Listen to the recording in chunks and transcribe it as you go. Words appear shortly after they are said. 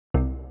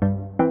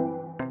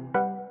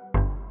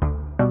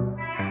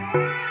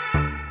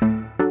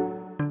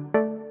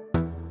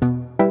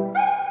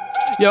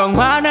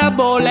영화나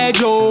볼래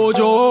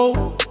조조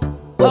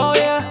oh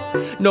yeah.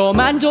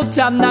 너만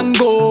좋담 난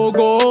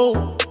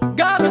고고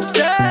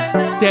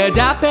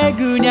대답해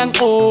그냥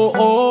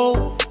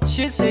오오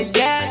She said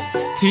yes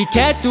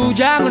티켓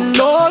 2장은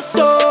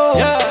로또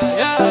yeah,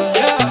 yeah,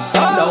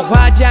 yeah. 너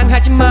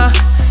화장하지마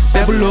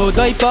배불러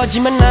더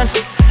이뻐지만 난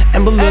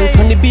앰뷸런스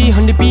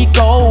honey bee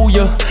go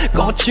yeah.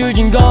 꽃을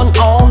진 건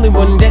only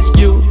one that's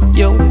you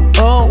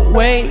oh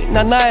wait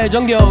난 나의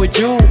정겨울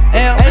주엘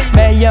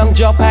매일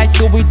영접할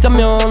수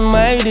있다면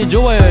매일이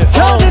좋아해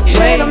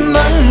도대체 넌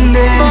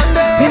뭔데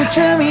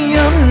빈틈이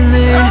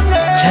없네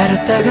잘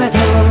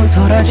웃다가도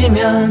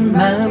돌아지면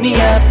마음이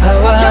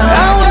아파와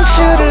I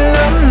want you to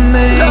love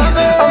me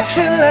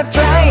until I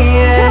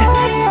die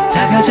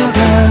다 가져가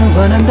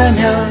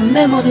원한다면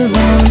내 모든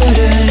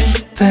오늘을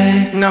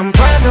babe 넌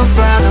봐도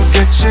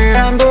끝이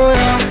안 보여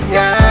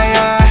yeah,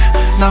 yeah.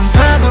 넌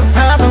봐도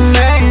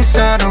매일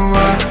새로워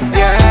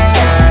yeah,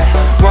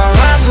 yeah.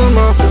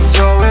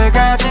 월화수목금토일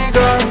가지고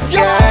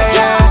yeah,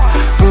 yeah.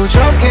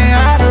 부족해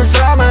하루를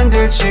더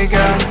만들 지금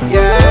yeah,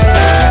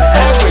 yeah.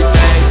 Every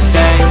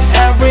day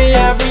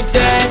every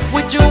day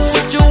with you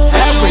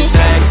every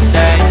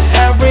day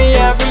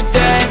every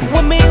day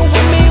with me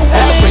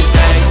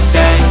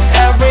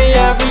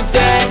every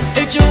day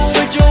it's you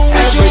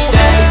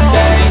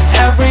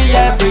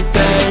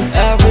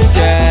every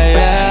day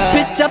yeah.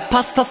 피자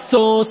파스타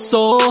소스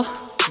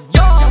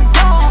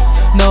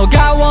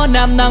너가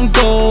원함 난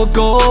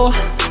고고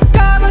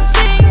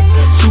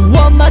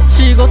수업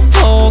마치고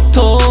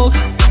톡톡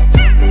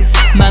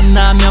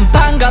만나면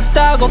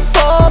반갑다고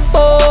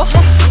뽀뽀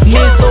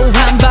미소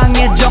한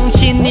방에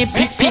정신이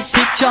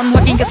픽픽픽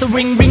전화기 가서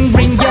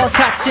링링링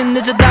여사친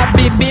늦어다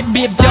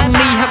빕빕빕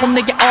정리하고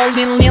내게 all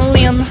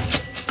in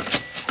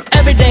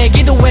Everyday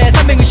기도해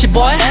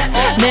 365일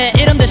내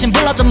이름 대신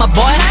불러줘 my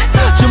boy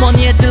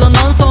주머니에 찔러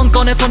넣은 손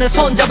꺼내 손에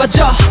손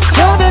잡아줘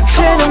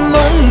도대체 넌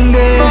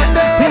뭔데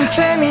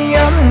빈틈이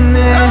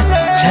없네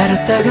잘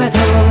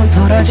웃다가도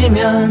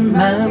돌아지면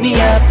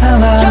마음이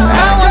아파와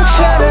I want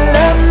you to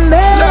love me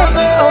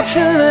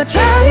until I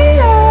die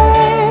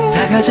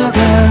다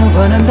가져가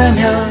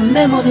원한다면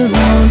내 모든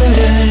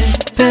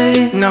오늘을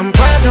babe 넌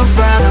봐도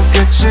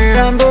끝이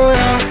안 보여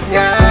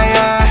yeah,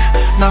 yeah.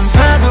 넌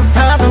봐도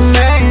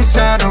매일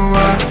새로워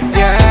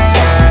yeah,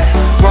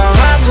 yeah.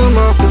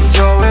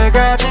 월화수목금토일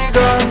가지고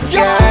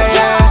yeah,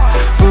 yeah.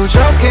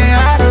 부족해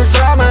하루를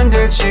더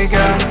만들 지금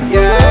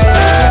yeah,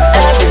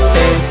 yeah.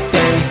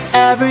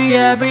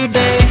 Every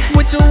day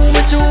with you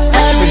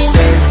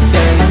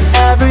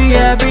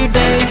every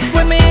day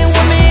with me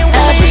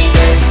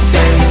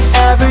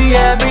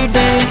every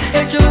day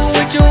it's you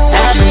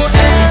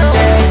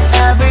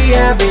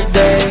every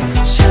day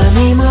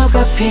샴이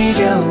뭐가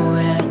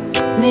필요해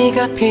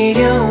네가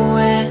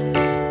필요해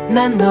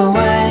난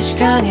너와의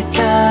시간이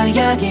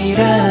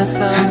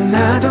타약이라서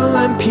하나도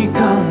안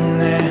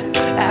피곤해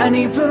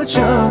아니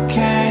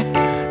부족해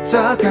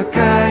더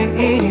가까이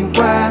이리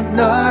와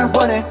널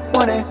원해